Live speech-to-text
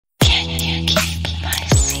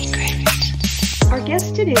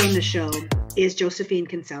today on the show is Josephine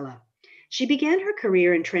Kinsella. She began her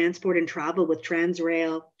career in transport and travel with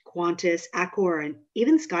Transrail, Qantas, Accor, and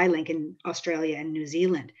even Skylink in Australia and New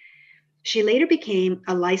Zealand. She later became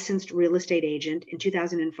a licensed real estate agent in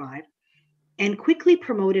 2005 and quickly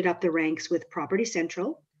promoted up the ranks with Property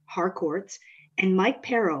Central, Harcourts, and Mike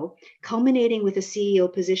Perro, culminating with a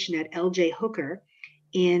CEO position at LJ Hooker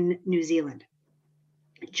in New Zealand.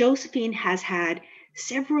 Josephine has had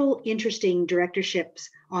several interesting directorships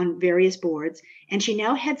on various boards, and she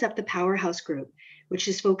now heads up the Powerhouse Group, which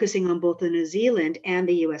is focusing on both the New Zealand and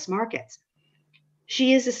the US markets.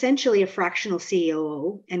 She is essentially a fractional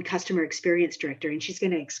COO and customer experience director, and she's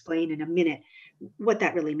going to explain in a minute what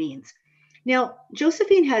that really means. Now,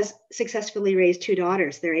 Josephine has successfully raised two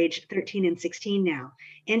daughters. They're aged 13 and 16 now,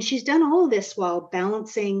 and she's done all of this while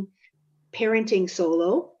balancing parenting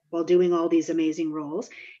solo, while doing all these amazing roles,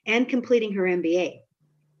 and completing her MBA.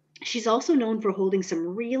 She's also known for holding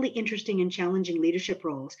some really interesting and challenging leadership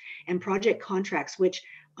roles and project contracts, which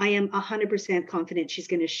I am 100% confident she's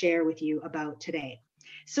going to share with you about today.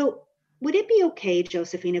 So would it be okay,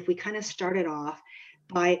 Josephine, if we kind of started off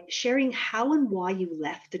by sharing how and why you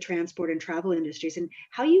left the transport and travel industries and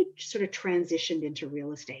how you sort of transitioned into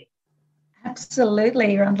real estate?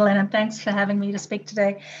 Absolutely, Rondalyn, and thanks for having me to speak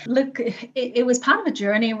today. Look, it was part of a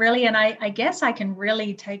journey, really, and I guess I can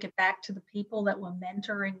really take it back to the people that were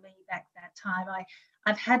mentoring me back that time.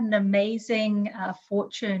 I've had an amazing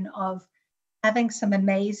fortune of having some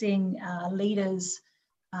amazing leaders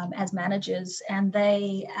as managers, and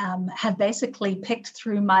they have basically picked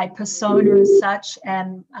through my persona as such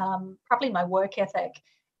and probably my work ethic,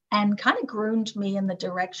 and kind of groomed me in the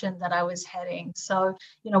direction that I was heading. So,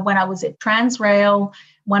 when I was at Transrail,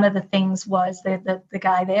 one of the things was that the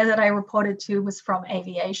guy there that I reported to was from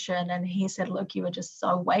aviation. And he said, look, you are just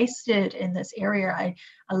so wasted in this area. I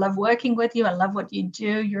love working with you. I love what you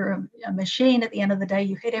do. You're a machine at the end of the day.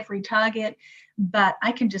 You hit every target, but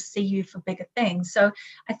I can just see you for bigger things. So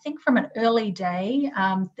I think from an early day,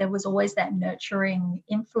 there was always that nurturing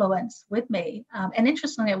influence with me. And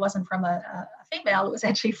interestingly, it wasn't from a female, it was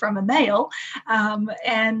actually from a male.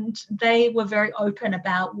 And they were very open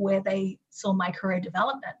about where they saw my career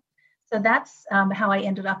development. So that's how I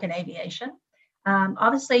ended up in aviation.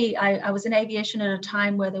 Obviously, I was in aviation at a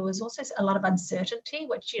time where there was also a lot of uncertainty,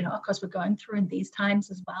 which, of course, we're going through in these times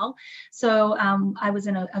as well. So I was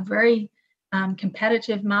in a very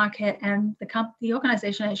competitive market, and the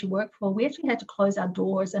organization I actually worked for, we actually had to close our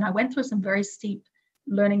doors, and I went through some very steep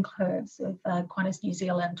learning curves of Qantas New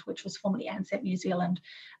Zealand, which was formerly Ansett New Zealand.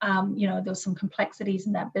 There was some complexities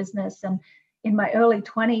in that business, and in my early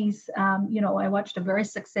 20s, I watched a very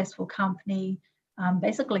successful company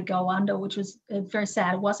basically go under, which was very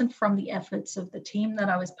sad. It wasn't from the efforts of the team that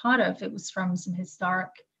I was part of. It was from some historic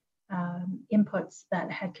inputs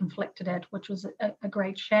that had conflicted it, which was a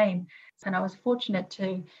great shame. And I was fortunate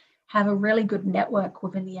to have a really good network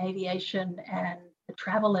within the aviation and the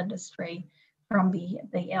travel industry from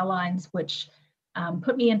the airlines, which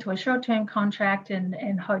put me into a short-term contract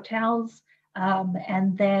in hotels.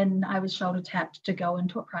 And then I was shoulder tapped to go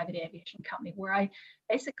into a private aviation company where I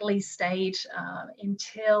basically stayed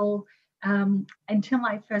until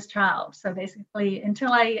my first child. So basically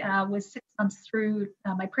until I was 6 months through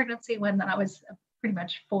my pregnancy, when then I was pretty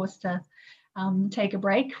much forced to take a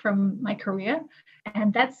break from my career.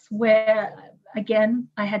 And that's where, again,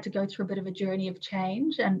 I had to go through a bit of a journey of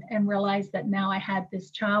change and realize that now I had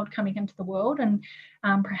this child coming into the world, and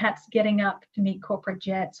perhaps getting up to meet corporate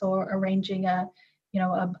jets or arranging a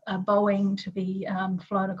Boeing to be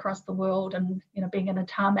flown across the world, and being in a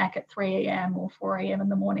tarmac at 3 a.m. or 4 a.m. in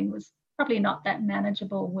the morning was probably not that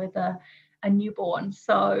manageable with a newborn.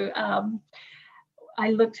 So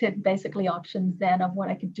I looked at basically options then of what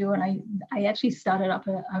I could do, and I actually started up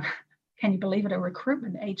can you believe it, a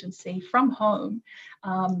recruitment agency from home,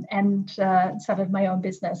 and started my own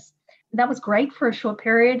business. That was great for a short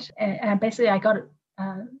period, and basically I got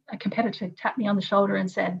a competitor tapped me on the shoulder and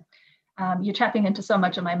said, you're tapping into so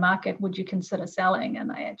much of my market, would you consider selling?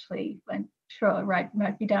 And I actually went, sure, right,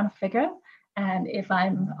 write me down a figure, and if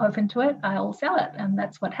I'm open to it, I'll sell it. And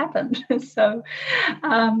that's what happened. So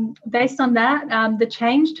based on that, the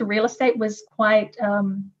change to real estate was quite,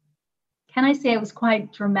 can I say it was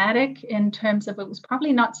quite dramatic in terms of, it was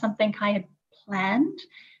probably not something I had planned,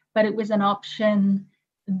 but it was an option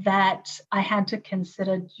that I had to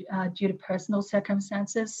consider due to personal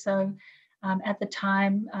circumstances. So at the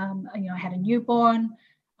time, I had a newborn.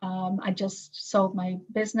 I just sold my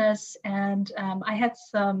business, and I had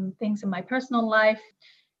some things in my personal life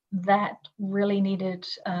that really needed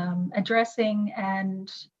addressing, and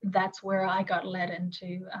that's where I got led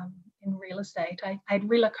into in real estate. I'd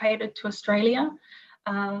relocated to Australia,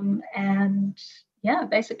 and yeah,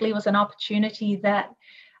 basically it was an opportunity that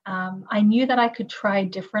I knew that I could try a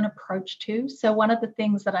different approach to. So one of the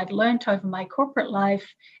things that I'd learned over my corporate life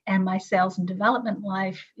and my sales and development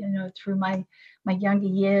life, through my younger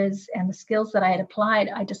years and the skills that I had applied,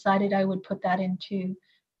 I decided I would put that into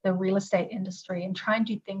the real estate industry and try and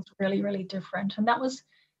do things really, really different. And that was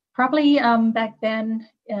probably back then,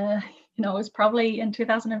 it was probably in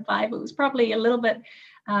 2005, it was probably a little bit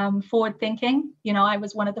forward thinking. I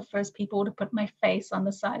was one of the first people to put my face on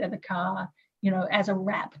the side of the car, as a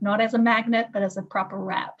wrap, not as a magnet, but as a proper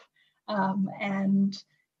wrap.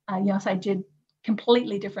 Yes, I did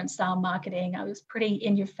completely different style marketing. I was pretty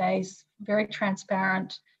in your face, very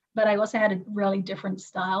transparent, but I also had a really different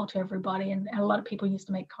style to everybody. And a lot of people used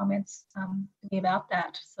to make comments to me about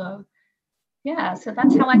that. So yeah, so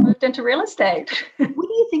that's how I moved into real estate. What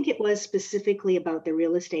do you think it was specifically about the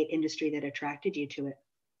real estate industry that attracted you to it?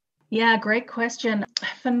 Yeah, great question.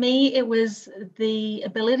 For me, it was the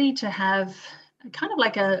ability to have kind of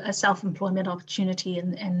like a self-employment opportunity,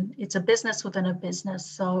 and it's a business within a business.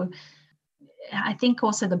 So I think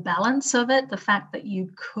also the balance of it, the fact that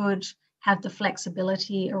you could have the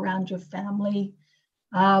flexibility around your family.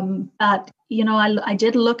 But, I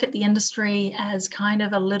did look at the industry as kind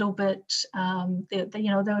of a little bit, they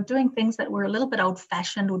were doing things that were a little bit old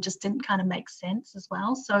fashioned or just didn't kind of make sense as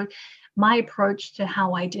well. So my approach to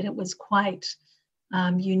how I did it was quite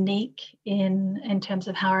unique in terms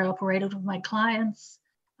of how I operated with my clients,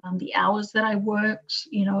 the hours that I worked,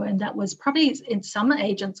 and that was probably, in some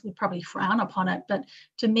agents would probably frown upon it, but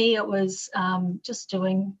to me it was just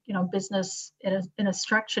doing, business in a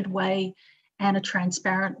structured way and a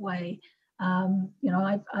transparent way.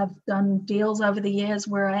 I've done deals over the years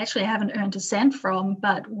where I actually haven't earned a cent from,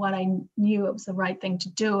 but what I knew it was the right thing to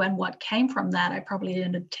do, and what came from that, I probably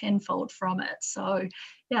earned a tenfold from it. So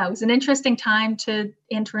yeah, it was an interesting time to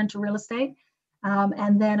enter into real estate.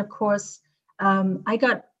 And then of course, I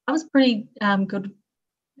was pretty good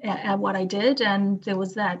at what I did, and there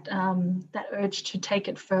was that urge to take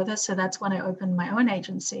it further. So that's when I opened my own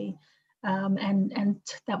agency. And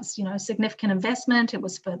that was, a significant investment. It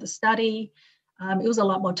was further study. It was a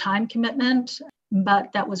lot more time commitment,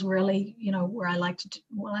 but that was really, where I like to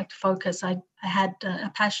focus. I had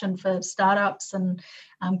a passion for startups and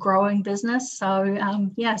growing business. So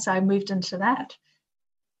so I moved into that.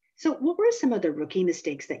 So what were some of the rookie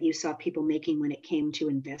mistakes that you saw people making when it came to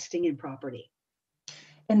investing in property?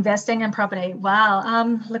 Investing in property.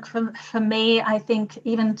 Wow. Look, for me, I think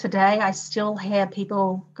even today, I still hear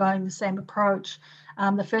people going the same approach.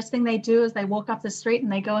 The first thing they do is they walk up the street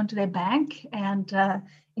and they go into their bank and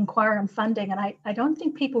inquire on funding. And I don't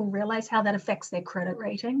think people realize how that affects their credit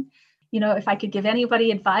rating. If I could give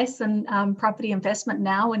anybody advice on property investment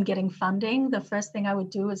now and getting funding, the first thing I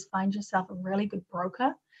would do is find yourself a really good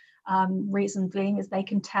broker. Reason being is they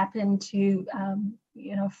can tap into,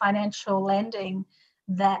 financial lending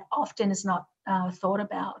that often is not thought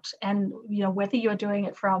about. And, whether you're doing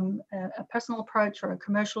it from a personal approach or a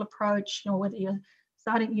commercial approach, whether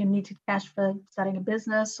you need to cash for starting a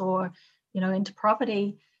business or, into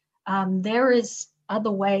property, there is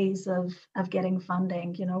other ways of getting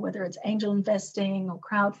funding, whether it's angel investing or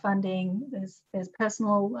crowdfunding. There's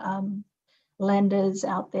personal lenders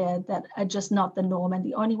out there that are just not the norm. And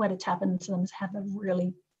the only way to tap into them is have a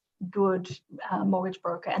really good mortgage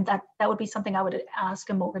broker. And that would be something I would ask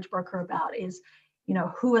a mortgage broker about is,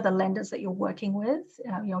 who are the lenders that you're working with,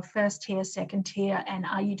 first tier, second tier, and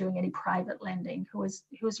are you doing any private lending? Who's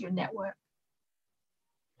your network?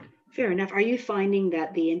 Fair enough. Are you finding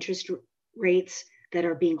that the interest rates that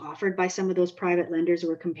are being offered by some of those private lenders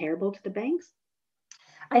were comparable to the banks?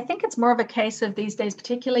 I think it's more of a case of these days,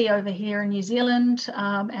 particularly over here in New Zealand,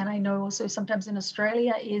 and I know also sometimes in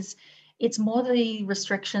Australia, it's more the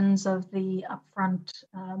restrictions of the upfront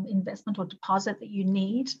investment or deposit that you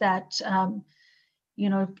need that,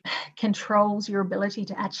 controls your ability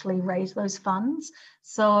to actually raise those funds.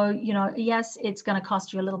 So, yes, it's going to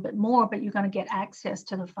cost you a little bit more, but you're going to get access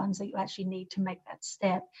to the funds that you actually need to make that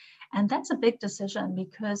step. And that's a big decision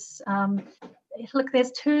because, look,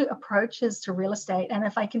 there's two approaches to real estate. And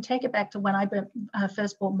if I can take it back to when I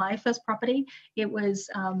first bought my first property, it was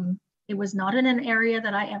not in an area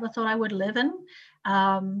that I ever thought I would live in.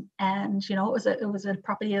 And, it was a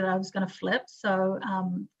property that I was going to flip. So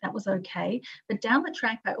that was okay. But down the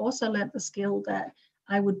track, I also learned the skill that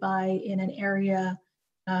I would buy in an area,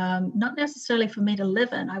 not necessarily for me to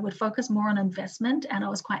live in. I would focus more on investment, and I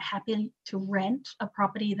was quite happy to rent a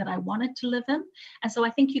property that I wanted to live in. And so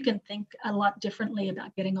I think you can think a lot differently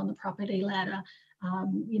about getting on the property ladder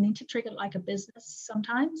You need to treat it like a business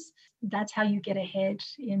sometimes. That's how you get ahead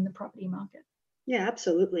in the property market. Yeah,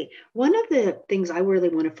 absolutely. One of the things I really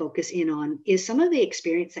want to focus in on is some of the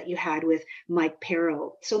experience that you had with Mike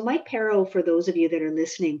Perro. So, Mike Perro, for those of you that are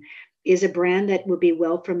listening, is a brand that would be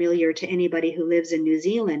well familiar to anybody who lives in New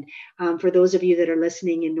Zealand. For those of you that are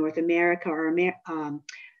listening in North America or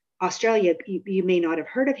Australia, you may not have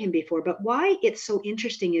heard of him before. But why it's so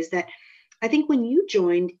interesting is that I think when you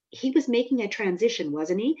joined, he was making a transition,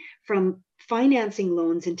 wasn't he, from financing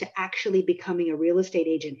loans into actually becoming a real estate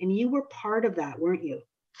agent. And you were part of that, weren't you?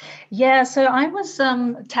 Yeah, so I was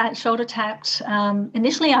shoulder tapped.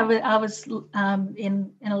 Initially, I was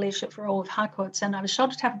in a leadership role with Harcourts, and I was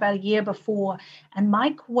shoulder tapped about a year before. And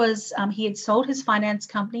Mike was he had sold his finance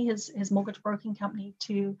company, his mortgage broking company,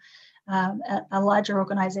 to a larger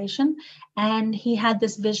organization, and he had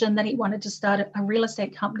this vision that he wanted to start a real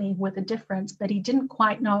estate company with a difference, but he didn't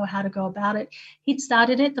quite know how to go about it. He'd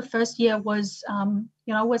started it. The first year was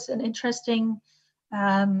was an interesting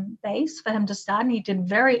base for him to start, and he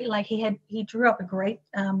did he drew up a great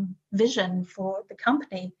vision for the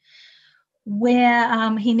company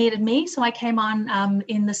where he needed me. So I came on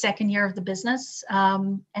in the second year of the business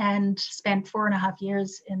and spent 4.5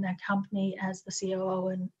 years in that company as the COO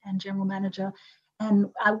and general manager. And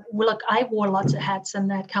I wore lots of hats in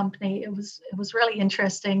that company. It was really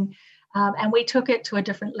interesting. And we took it to a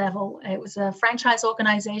different level. It was a franchise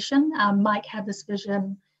organization. Mike had this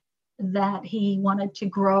vision that he wanted to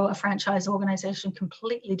grow a franchise organization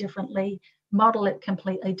completely differently, model it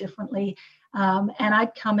completely differently. And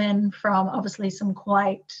I'd come in from obviously some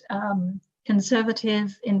quite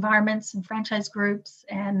conservative environments and franchise groups,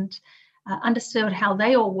 and understood how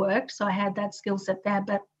they all worked. So I had that skill set there.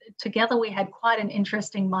 But together we had quite an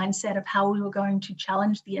interesting mindset of how we were going to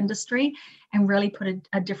challenge the industry and really put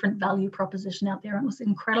a different value proposition out there. And it was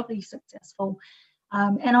incredibly successful.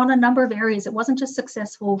 And on a number of areas, it wasn't just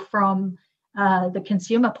successful from the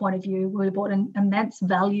consumer point of view. We brought an immense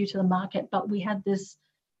value to the market, but we had this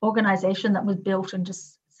organization that was built in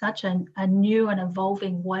just such a new and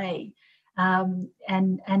evolving way.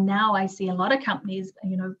 And now I see a lot of companies,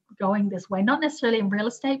 going this way, not necessarily in real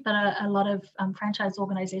estate, but a lot of franchise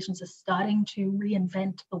organizations are starting to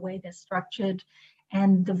reinvent the way they're structured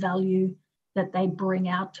and the value that they bring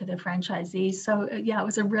out to their franchisees. So yeah, it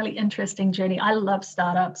was a really interesting journey. I love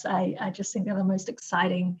startups. I just think they're the most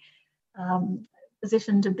exciting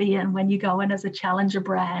position to be in when you go in as a challenger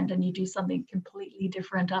brand and you do something completely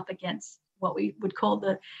different up against what we would call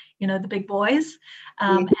the big boys.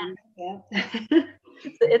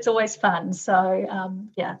 It's always fun. So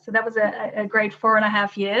so that was a great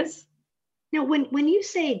 4.5 years. Now, when you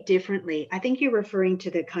say differently, I think you're referring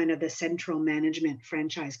to the kind of the central management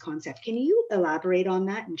franchise concept. Can you elaborate on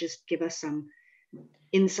that and just give us some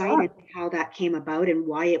insight into how that came about and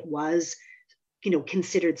why it was,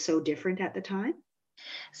 considered so different at the time?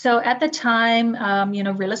 So at the time,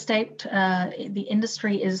 real estate, the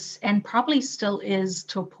industry is, and probably still is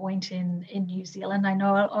to a point in New Zealand. I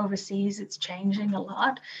know overseas it's changing a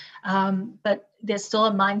lot, but there's still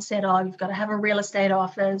a mindset of you've got to have a real estate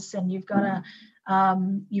office and you've got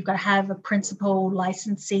to have a principal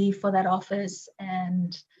licensee for that office,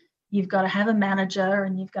 and you've got to have a manager,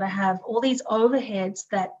 and you've got to have all these overheads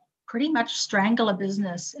that pretty much strangle a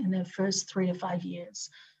business in their first 3 to 5 years.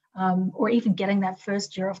 Or even getting that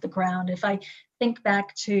first year off the ground. If I think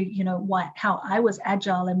back to, how I was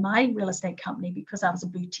agile in my real estate company, because I was a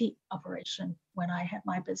boutique operation when I had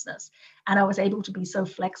my business, and I was able to be so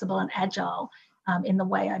flexible and agile in the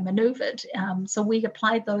way I maneuvered. So we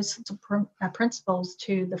applied those principles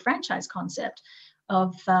to the franchise concept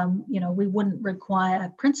of, we wouldn't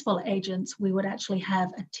require principal agents. We would actually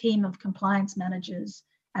have a team of compliance managers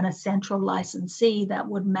and a central licensee that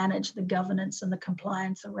would manage the governance and the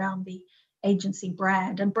compliance around the agency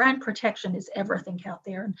brand. And brand protection is everything out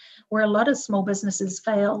there. And where a lot of small businesses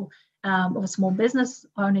fail, or small business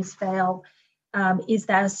owners fail, is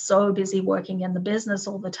they're so busy working in the business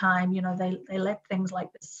all the time. They let things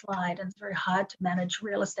like this slide, and it's very hard to manage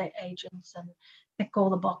real estate agents and tick all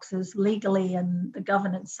the boxes legally and the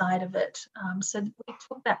governance side of it. So we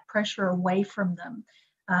took that pressure away from them.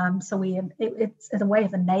 So it's a way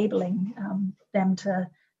of enabling them to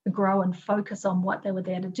grow and focus on what they were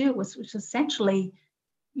there to do, which essentially,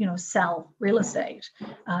 sell real estate,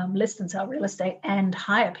 list and sell real estate, and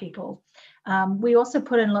hire people. We also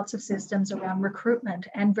put in lots of systems around recruitment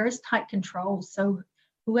and very tight controls. So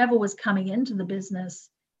whoever was coming into the business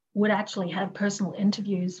would actually have personal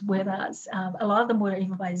interviews with us. A lot of them were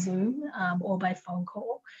even by Zoom or by phone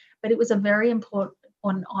call, but it was a very important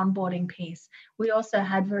onboarding piece. We also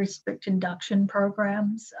had very strict induction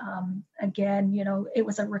programs. Again, it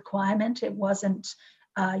was a requirement. It wasn't,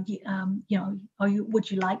 would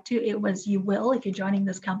you like to? It was, you will, if you're joining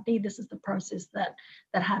this company, this is the process that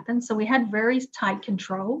happens. So we had very tight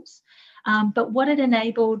controls. But what it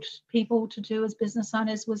enabled people to do as business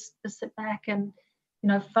owners was to sit back and,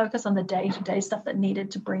 focus on the day-to-day stuff that needed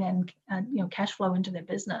to bring in, cash flow into their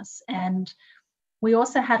business. And we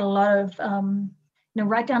also had a lot of,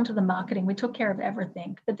 right down to the marketing. We took care of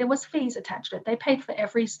everything, but there was fees attached to it. They paid for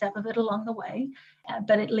every step of it along the way,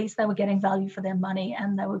 but at least they were getting value for their money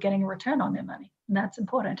and they were getting a return on their money. And that's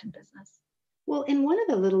important in business. Well, and one of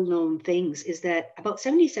the little known things is that about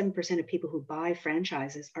 77% of people who buy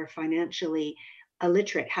franchises are financially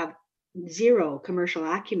illiterate, have zero commercial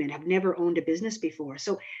acumen, have never owned a business before.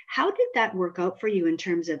 So how did that work out for you in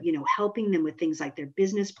terms of, helping them with things like their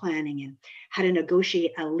business planning and how to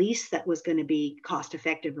negotiate a lease that was going to be cost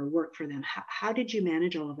effective or work for them? How did you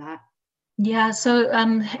manage all of that? Yeah, so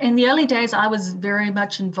in the early days, I was very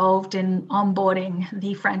much involved in onboarding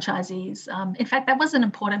the franchisees. In fact, that was an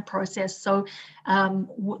important process. So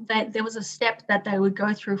there was a step that they would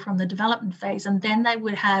go through from the development phase, and then they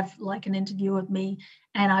would have like an interview with me,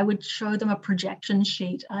 and I would show them a projection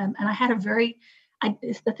sheet. And I had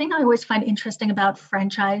the thing I always find interesting about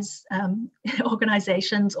franchise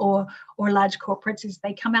organizations or large corporates is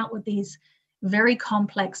they come out with these very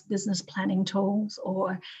complex business planning tools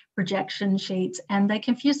or projection sheets, and they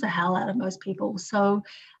confuse the hell out of most people. So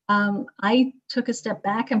I took a step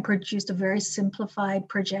back and produced a very simplified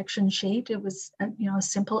projection sheet. It was a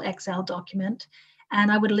simple Excel document,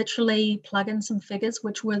 and I would literally plug in some figures,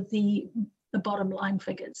 which were the bottom line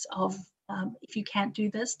figures of if you can't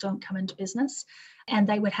do this, don't come into business. And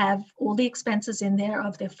they would have all the expenses in there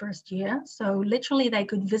of their first year. So literally they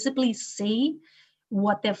could visibly see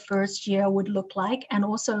what their first year would look like, and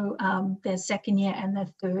also their second year and their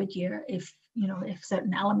third year if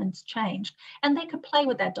certain elements changed. And they could play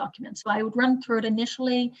with that document. So I would run through it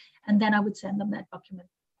initially, and then I would send them that document.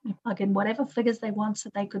 You plug in whatever figures they want so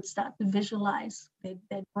they could start to visualize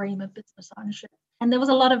their dream of business ownership. And there was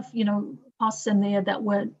a lot of costs in there that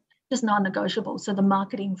were just non-negotiable. So the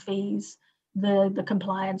marketing fees, the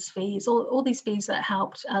compliance fees, all these fees that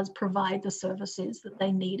helped us provide the services that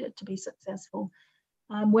they needed to be successful.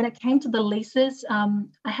 When it came to the leases,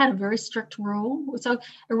 I had a very strict rule. So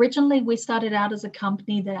originally we started out as a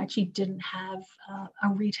company that actually didn't have a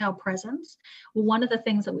retail presence. Well, one of the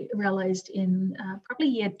things that we realized in probably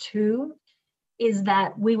year 2 is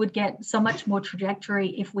that we would get so much more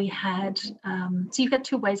trajectory if we had, so you've got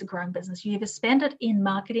 2 ways of growing business. You either spend it in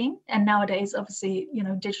marketing, and nowadays, obviously,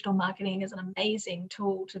 digital marketing is an amazing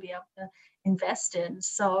tool to be able to invest in.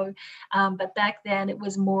 So, but back then it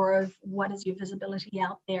was more of what is your visibility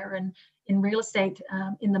out there. And in real estate,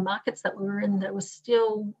 in the markets that we were in, that was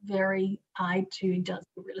still very tied to, does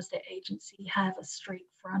the real estate agency have a street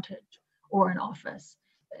frontage or an office?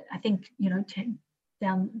 I think,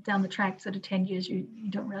 down the track, sort of 10 years, you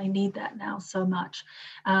don't really need that now so much.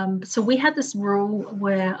 So we had this rule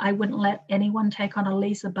where I wouldn't let anyone take on a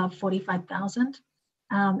lease above 45,000.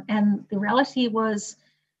 And the reality was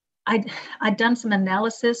I'd done some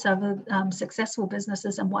analysis of successful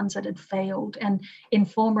businesses and ones that had failed. And in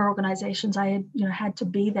former organizations, I had, had to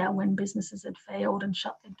be there when businesses had failed and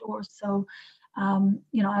shut their doors. So,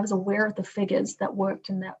 I was aware of the figures that worked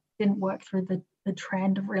and that didn't work through the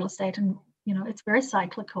trend of real estate. And it's very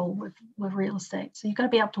cyclical with real estate. So you've got to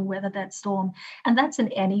be able to weather that storm. And that's in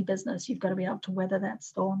any business. You've got to be able to weather that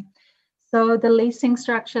storm. So the leasing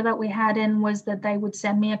structure that we had in was that they would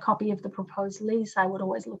send me a copy of the proposed lease. I would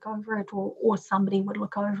always look over it, or somebody would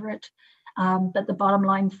look over it. But the bottom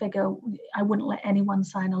line figure, I wouldn't let anyone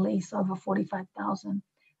sign a lease over 45,000.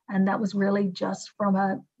 And that was really just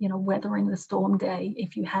from weathering the storm day.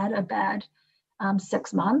 If you had a bad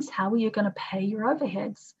 6 months, how are you going to pay your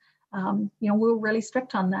overheads? We were really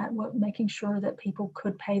strict on that. We're making sure that people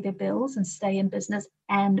could pay their bills and stay in business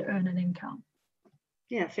and earn an income.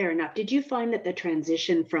 Yeah, fair enough. Did you find that the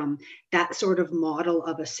transition from that sort of model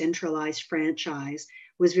of a centralized franchise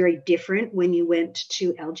was very different when you went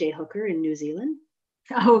to LJ Hooker in New Zealand?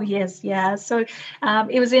 Oh, yes. Yeah. So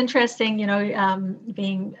it was interesting,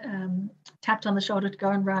 being tapped on the shoulder to go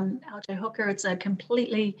and run LJ Hooker. It's a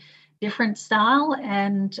completely different style,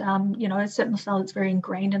 and a certain style that's very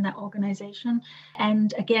ingrained in that organization.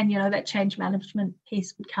 And again, that change management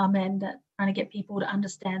piece would come in, that trying to get people to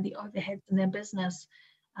understand the overheads in their business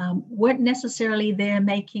weren't necessarily there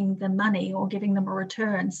making the money or giving them a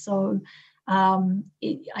return. So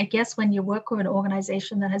I guess when you work with an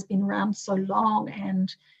organization that has been around so long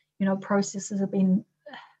and processes have been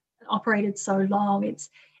operated so long, it's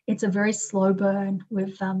a very slow burn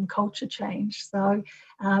with culture change. So,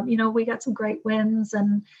 we got some great wins,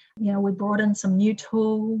 and, we brought in some new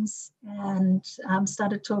tools and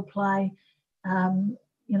started to apply,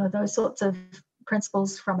 those sorts of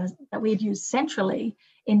principles that we had used centrally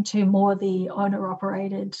into more the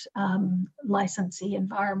owner-operated licensee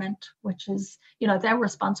environment, which is, they're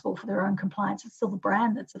responsible for their own compliance. It's still the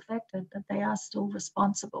brand that's affected, but they are still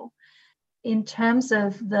responsible. In terms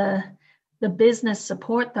of the business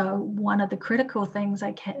support, though, one of the critical things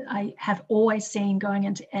I have always seen going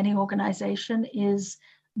into any organization is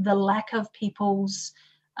the lack of people's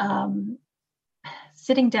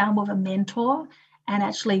sitting down with a mentor and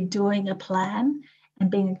actually doing a plan and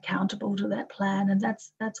being accountable to that plan. And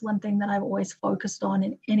that's one thing that I've always focused on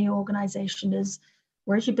in any organization is,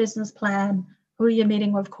 where's your business plan? Who are you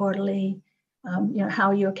meeting with quarterly? How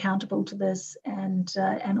are you accountable to this? And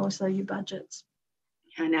also your budgets.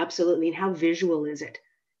 And absolutely. And how visual is it?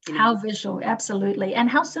 How visual, absolutely. And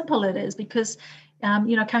how simple it is, because,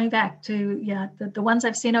 coming back to, the ones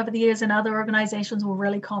I've seen over the years in other organizations were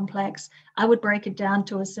really complex. I would break it down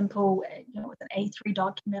to a simple, with an A3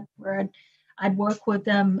 document where I'd work with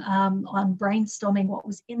them on brainstorming what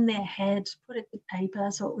was in their head, put it to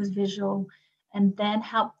paper so it was visual, and then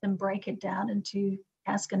help them break it down into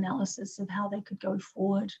task analysis of how they could go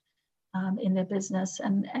forward in their business.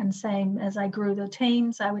 And same as I grew the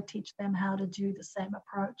teams, I would teach them how to do the same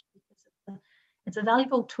approach, because it's a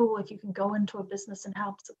valuable tool if you can go into a business and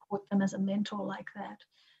help support them as a mentor like that.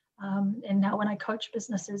 And now when I coach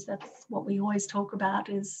businesses, that's what we always talk about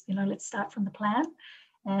is, let's start from the plan.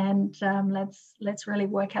 And let's really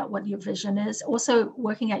work out what your vision is. Also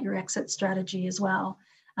working out your exit strategy as well.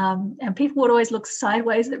 And people would always look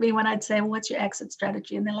sideways at me when I'd say, well, what's your exit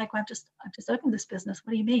strategy? And they're like, well, I've just opened this business.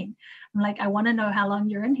 What do you mean? I'm like, I want to know how long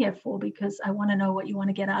you're in here for, because I want to know what you want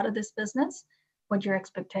to get out of this business, what your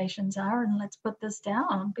expectations are, and let's put this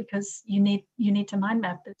down, because you need to mind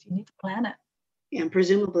map this. You need to plan it. And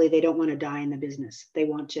presumably they don't want to die in the business. They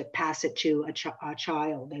want to pass it to a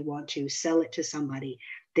child. They want to sell it to somebody.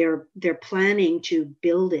 They're planning to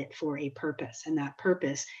build it for a purpose. And that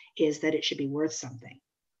purpose is that it should be worth something.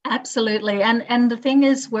 Absolutely. And the thing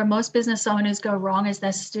is, where most business owners go wrong is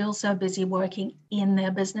they're still so busy working in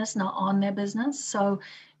their business, not on their business. So,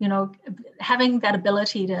 having that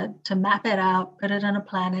ability to map it out, put it in a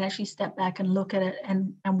plan, and actually step back and look at it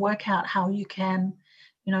and work out how you can,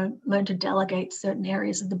 learn to delegate certain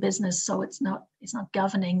areas of the business so it's not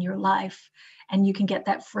governing your life, and you can get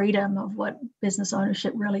that freedom of what business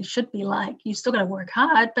ownership really should be like. You still got to work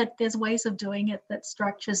hard, but there's ways of doing it that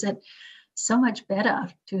structures it so much better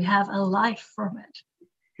to have a life from it.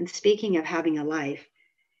 And speaking of having a life,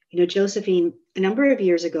 Josephine, a number of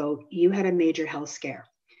years ago, you had a major health scare.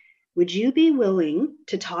 Would you be willing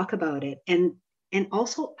to talk about it and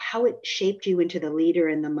also how it shaped you into the leader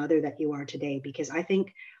and the mother that you are today? Because I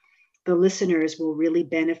think the listeners will really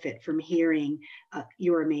benefit from hearing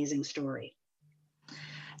your amazing story.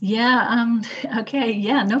 Yeah. Okay.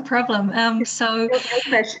 Yeah. No problem. So no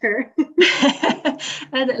pressure.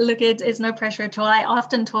 Look, it's no pressure at all. I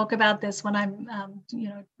often talk about this when I'm,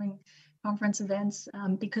 doing conference events,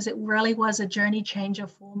 because it really was a journey changer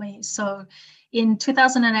for me. So, in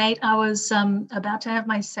 2008, I was about to have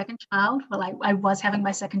my second child. Well, I was having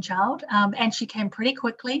my second child, and she came pretty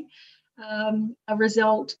quickly. A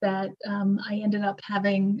result that I ended up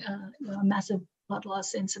having a massive blood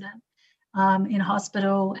loss incident. In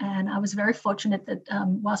hospital, and I was very fortunate that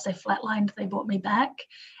whilst they flatlined, they brought me back,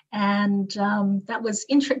 and that was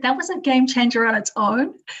a game changer on its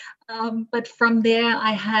own. But from there,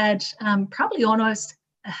 I had probably almost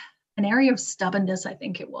an area of stubbornness. I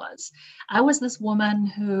think it was. I was this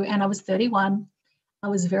woman and I was 31. I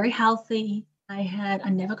was very healthy. I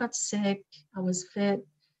never got sick. I was fit.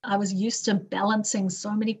 I was used to balancing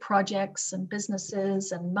so many projects and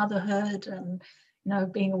businesses and motherhood and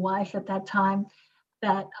being a wife at that time,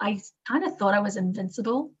 that I kind of thought I was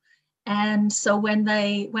invincible. And so when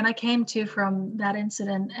I came to from that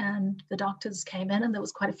incident and the doctors came in, and there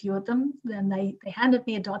was quite a few of them, then they handed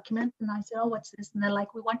me a document, and I said, oh, what's this? And they're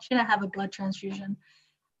like, we want you to have a blood transfusion.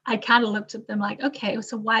 I kind of looked at them like, okay,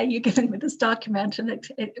 so why are you giving me this document? And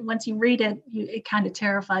once you read it, it kind of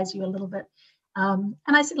terrifies you a little bit. And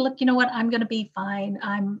I said, look, you know what? I'm going to be fine.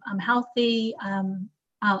 I'm healthy.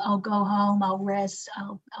 I'll go home. I'll rest.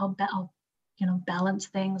 I'll balance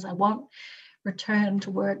things. I won't return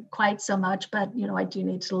to work quite so much, but I do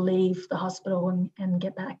need to leave the hospital and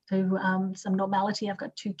get back to some normality. I've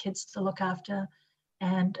got 2 kids to look after,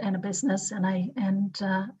 and a business, and I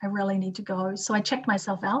really need to go. So I checked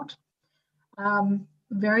myself out.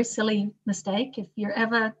 very silly mistake. If you're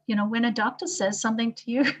ever, when a doctor says something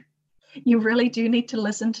to you, you really do need to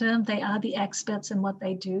listen to them. They are the experts in what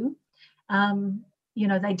they do.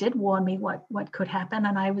 They did warn me what could happen,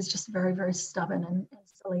 and I was just very, very stubborn and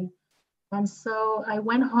silly. And so I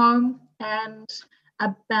went home, and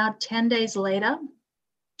about 10 days later,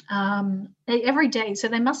 every day, so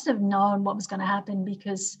they must have known what was going to happen,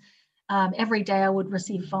 because every day I would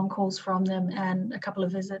receive phone calls from them, and a couple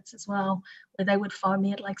of visits as well, where they would phone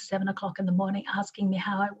me at like 7 o'clock in the morning asking me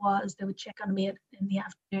how I was. They would check on me in the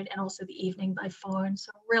afternoon and also the evening by phone.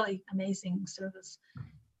 So really amazing service.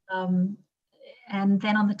 And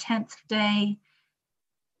then on the 10th day,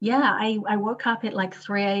 I woke up at like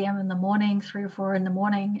 3 a.m. in the morning, 3 or 4 in the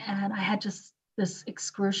morning, and I had just this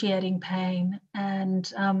excruciating pain. And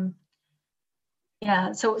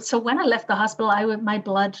so when I left the hospital, my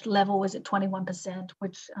blood level was at 21%,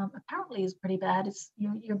 which apparently is pretty bad. It's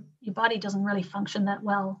your body doesn't really function that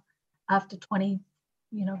well after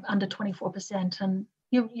under 24%, and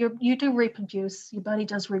you do reproduce. Your body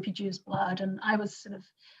does reproduce blood, and I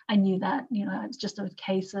knew that. It's just a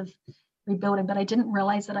case of rebuilding, but I didn't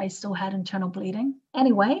realize that I still had internal bleeding.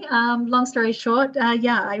 Anyway, long story short,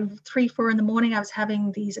 3, 4 in the morning, I was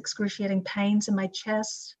having these excruciating pains in my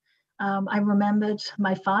chest. I remembered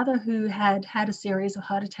my father, who had a series of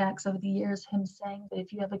heart attacks over the years, him saying that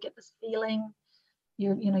if you ever get this feeling,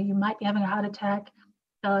 you might be having a heart attack,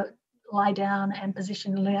 lie down and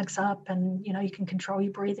position your legs up, and you can control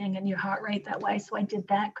your breathing and your heart rate that way. So I did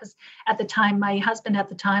that, because at the time, my husband at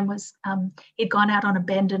the time was he'd gone out on a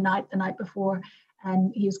bender night the night before,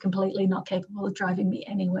 and he was completely not capable of driving me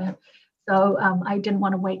anywhere. So I didn't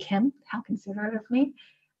want to wake him. How considerate of me.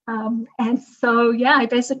 And so, I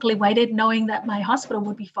basically waited, knowing that my hospital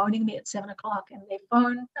would be phoning me at 7 o'clock, and they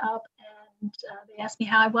phoned up and they asked me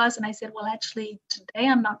how I was. And I said, well, actually, today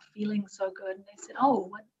I'm not feeling so good. And they said,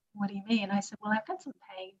 oh, what do you mean? And I said, well, I've got some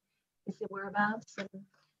pain. They said, whereabouts? And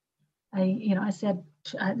I said,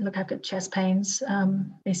 look, I've got chest pains.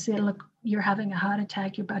 They said, look, you're having a heart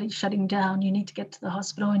attack. Your body's shutting down. You need to get to the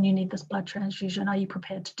hospital, and you need this blood transfusion. Are you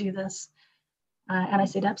prepared to do this? And I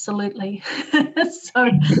said, absolutely. So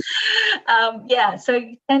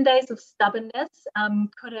 10 days of stubbornness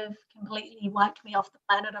could have completely wiped me off the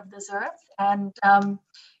planet of this earth. And,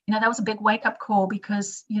 that was a big wake-up call,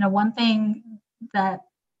 because, one thing that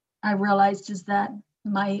I realized is that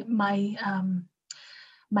my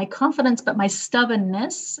confidence, but my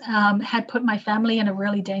stubbornness had put my family in a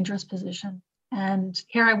really dangerous position. And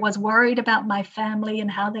here I was, worried about my family and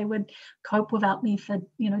how they would cope without me for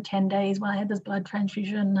 10 days while I had this blood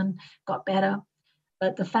transfusion and got better.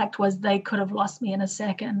 But the fact was, they could have lost me in a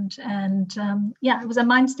second. And it was a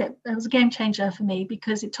mindset. It was a game changer for me,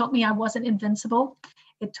 because it taught me I wasn't invincible.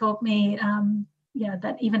 It taught me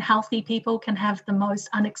that even healthy people can have the most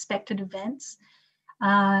unexpected events.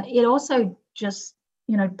 It also just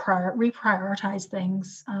reprioritize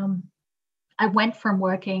things. I went from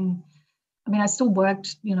working, I still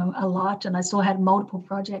worked, a lot, and I still had multiple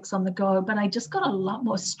projects on the go, but I just got a lot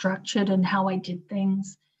more structured in how I did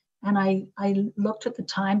things. And I looked at the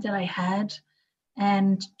time that I had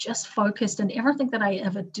and just focused, and everything that I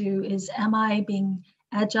ever do is, am I being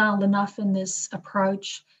agile enough in this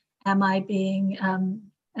approach? Am I doing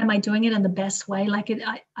it in the best way?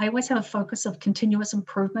 I always have a focus of continuous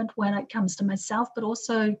improvement when it comes to myself, but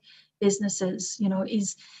also businesses.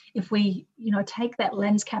 Is if we, take that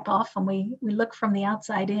lens cap off and we look from the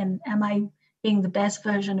outside in, am I being the best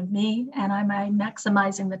version of me? And am I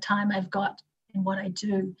maximizing the time I've got in what I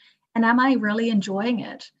do? And am I really enjoying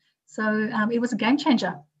it? So it was a game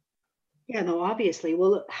changer. Yeah, no, obviously.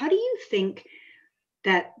 Well, how do you think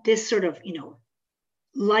that this sort of,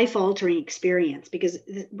 life-altering experience, because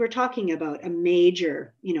we're talking about a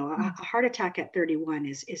major, a heart attack at 31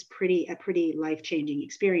 is a pretty life-changing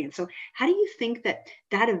experience. So how do you think that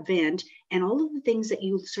event and all of the things that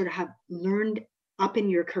you sort of have learned up in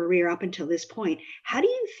your career up until this point, how do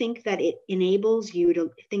you think that it enables you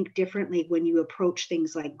to think differently when you approach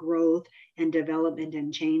things like growth and development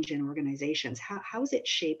and change in organizations? How has it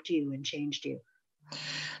shaped you and changed you?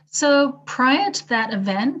 So prior to that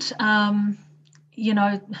event,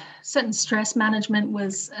 certain stress management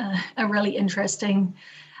was a really interesting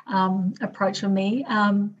approach for me.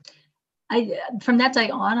 From that day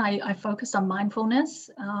on, I focused on mindfulness.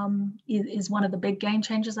 Is one of the big game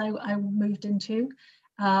changers I moved into.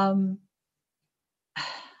 I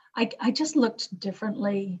just looked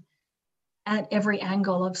differently at every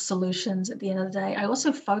angle of solutions at the end of the day. I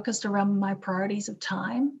also focused around my priorities of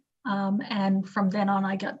time. And from then on,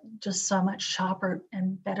 I got just so much sharper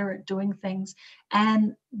and better at doing things.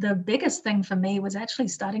 And the biggest thing for me was actually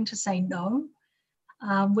starting to say no.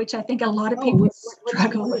 which I think a lot of Oh, people what's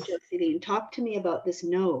struggle no, with. Josephine? Talk to me about this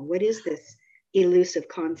no. What is this elusive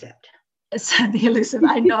concept? So the elusive,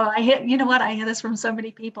 I know, I hear, you know what, I hear this from so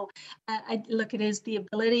many people. Look, it is the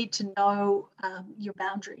ability to know your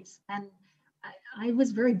boundaries. And I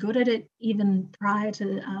was very good at it even prior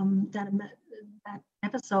to that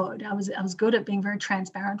episode. I was good at being very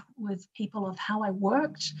transparent with people of how I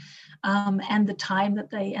worked, and the time that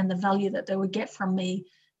they, and the value that they would get from me,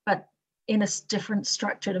 but in a different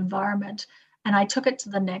structured environment. And I took it to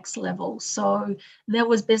the next level. So there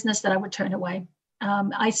was business that I would turn away.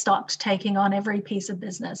 I stopped taking on every piece of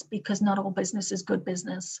business because not all business is good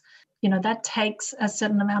business. That takes a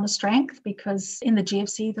certain amount of strength, because in the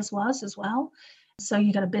GFC this was as well. So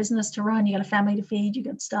you got a business to run, you got a family to feed, you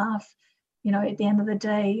got staff. At the end of the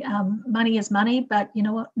day, money is money, but you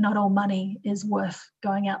know what? Not all money is worth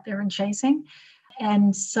going out there and chasing.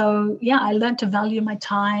 And so, yeah, I learned to value my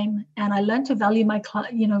time, and I learned to value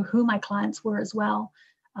who my clients were as well,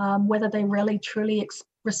 whether they really truly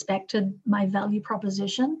respected my value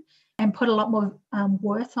proposition and put a lot more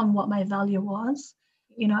worth on what my value was.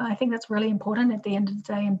 I think that's really important at the end of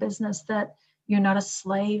the day in business, that you're not a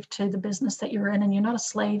slave to the business that you're in, and you're not a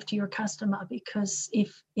slave to your customer, because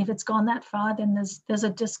if it's gone that far, then there's a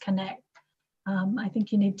disconnect. I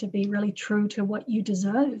think you need to be really true to what you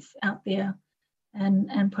deserve out there,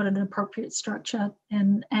 and put an appropriate structure,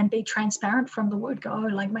 and be transparent from the word go.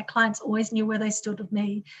 Like, my clients always knew where they stood with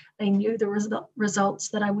me. They knew the results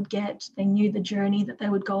that I would get. They knew the journey that they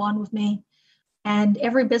would go on with me. And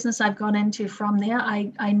every business I've gone into from there,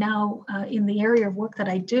 I now, in the area of work that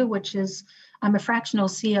I do, which is I'm a fractional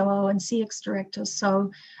COO and CX director.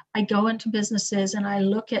 So I go into businesses and I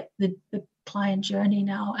look at the client journey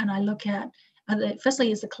now, and I look at,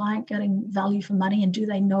 firstly, is the client getting value for money, and do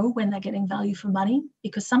they know when they're getting value for money?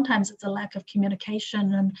 Because sometimes it's a lack of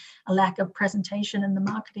communication and a lack of presentation in the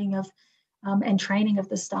marketing of and training of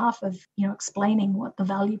the staff of explaining what the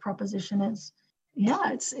value proposition is.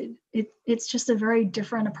 Yeah, it's just a very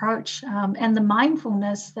different approach, and the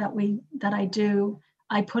mindfulness that I do,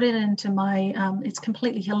 I put it into my. It's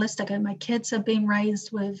completely holistic, and my kids have been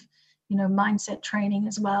raised with mindset training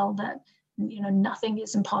as well, that nothing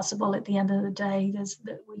is impossible at the end of the day.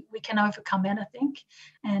 We can overcome anything,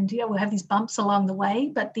 and we'll have these bumps along the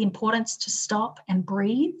way, but the importance to stop and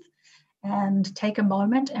breathe and take a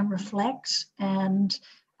moment and reflect, and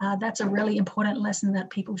that's a really important lesson that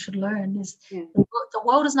people should learn. Is the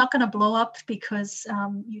world is not going to blow up because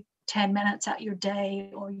you 10 minutes out your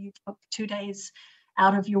day, or you took 2 days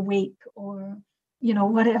out of your week, or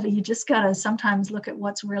whatever. You just got to sometimes look at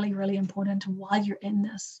what's really, really important while you're in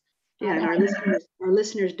this. Yeah, and our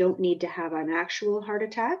listeners don't need to have an actual heart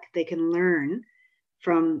attack. They can learn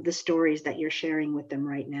from the stories that you're sharing with them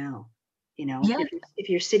right now. Yeah. If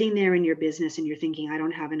you're sitting there in your business and you're thinking, I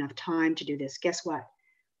don't have enough time to do this, guess what?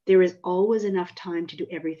 There is always enough time to do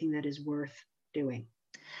everything that is worth doing.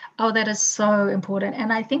 Oh, that is so important.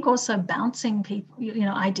 And I think also bouncing people,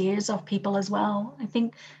 ideas off people as well. I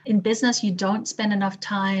think in business, you don't spend enough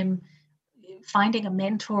time finding a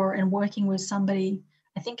mentor and working with somebody.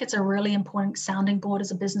 I think it's a really important sounding board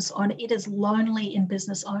as a business owner. It is lonely in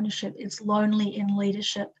business ownership. It's lonely in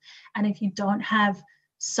leadership. And if you don't have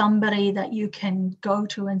somebody that you can go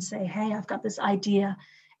to and say, hey, I've got this idea.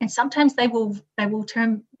 And sometimes they'll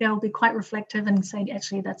be quite reflective and say,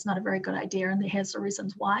 actually, that's not a very good idea, and here's the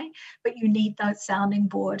reasons why. But you need that sounding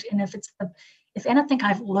board. And if anything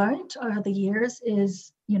I've learned over the years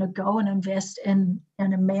is, go and invest in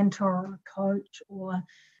a mentor or a coach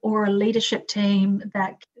or a leadership team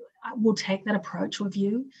that will take that approach with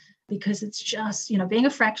you, because it's just, being a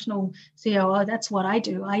fractional COO, that's what I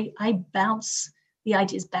do. I bounce the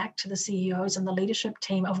ideas back to the CEOs and the leadership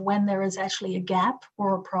team of when there is actually a gap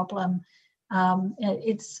or a problem.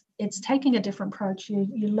 It's taking a different approach.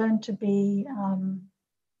 You learn to be,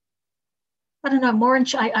 I don't know,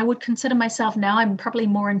 I would consider myself now, I'm probably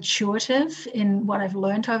more intuitive in what I've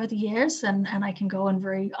learned over the years, and I can go in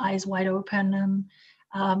very eyes wide open and,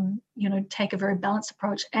 take a very balanced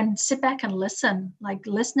approach and sit back and listen. Like,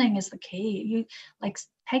 listening is the key. You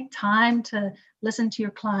take time to listen to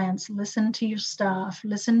your clients, listen to your staff,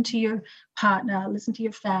 listen to your partner, listen to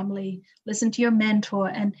your family, listen to your mentor,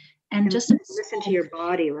 and just listen to your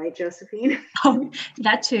body, right, Josephine? Oh,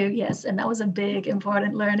 that too, yes. And that was a big,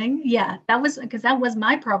 important learning. Yeah, that was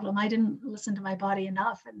my problem. I didn't listen to my body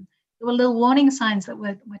enough. And there were little warning signs that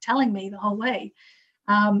were telling me the whole way.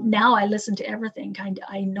 Now I listen to everything.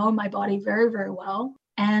 I know my body very, very well.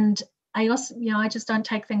 And I also, I just don't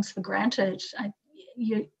take things for granted.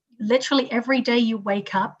 You literally every day you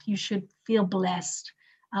wake up, you should feel blessed.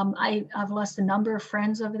 I've lost a number of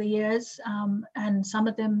friends over the years, and some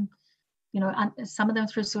of them, some of them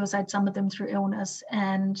through suicide, some of them through illness.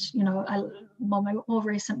 And, my more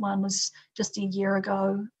recent one was just a year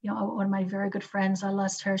ago. One of my very good friends, I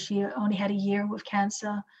lost her. She only had a year with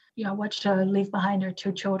cancer. I watched her leave behind her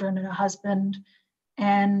 2 children and a husband.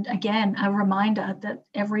 And again, a reminder that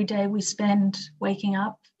every day we spend waking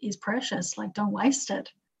up is precious. Like, don't waste it.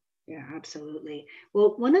 Yeah, absolutely.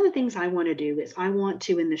 Well, one of the things I want to do is I want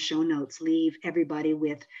to, in the show notes, leave everybody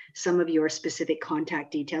with some of your specific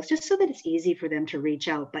contact details, just so that it's easy for them to reach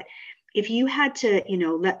out. But if you had to,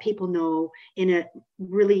 let people know in a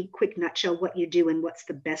really quick nutshell what you do and what's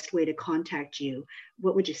the best way to contact you,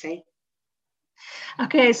 what would you say?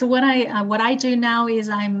 Okay, so what I do now is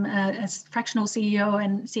I'm a fractional CEO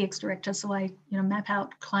and CX director. So I map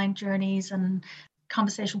out client journeys and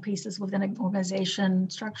conversational pieces within an organization,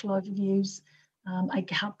 structural overviews. I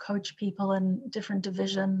help coach people in different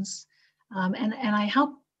divisions, and I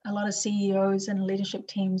help a lot of CEOs and leadership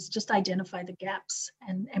teams just identify the gaps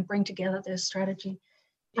and bring together their strategy.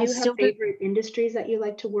 Do you have favorite industries that you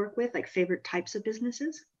like to work with, like favorite types of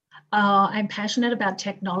businesses? I'm passionate about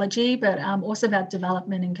technology, but also about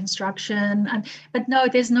development and construction. But no,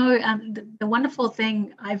 there's no, the wonderful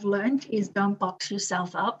thing I've learned is don't box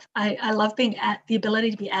yourself up. I love being at the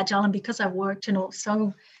ability to be agile. And because I've worked in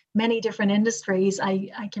so many different industries,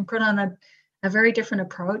 I can put on a very different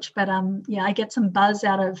approach. But I get some buzz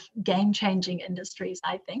out of game-changing industries,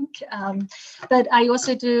 I think. But I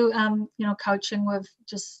also do, coaching with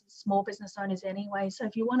just small business owners anyway. So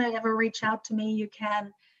if you want to ever reach out to me, you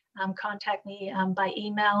can. Contact me by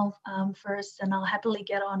email first, and I'll happily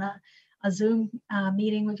get on a Zoom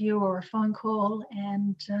meeting with you or a phone call.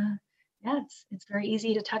 And it's very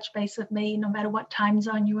easy to touch base with me, no matter what time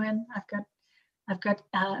zone you're in. I've got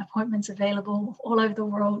appointments available all over the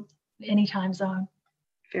world, any time zone.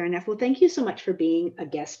 Fair enough. Well, thank you so much for being a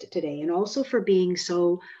guest today, and also for being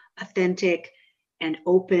so authentic and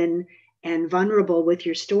open and vulnerable with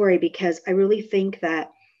your story, because I really think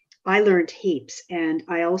that I learned heaps. And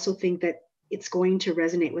I also think that it's going to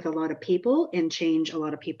resonate with a lot of people and change a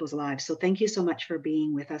lot of people's lives. So thank you so much for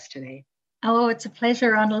being with us today. Oh, it's a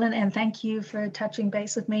pleasure, Rondalyn, and thank you for touching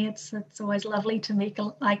base with me. It's always lovely to meet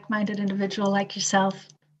a like-minded individual like yourself.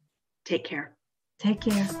 Take care. Take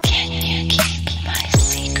care.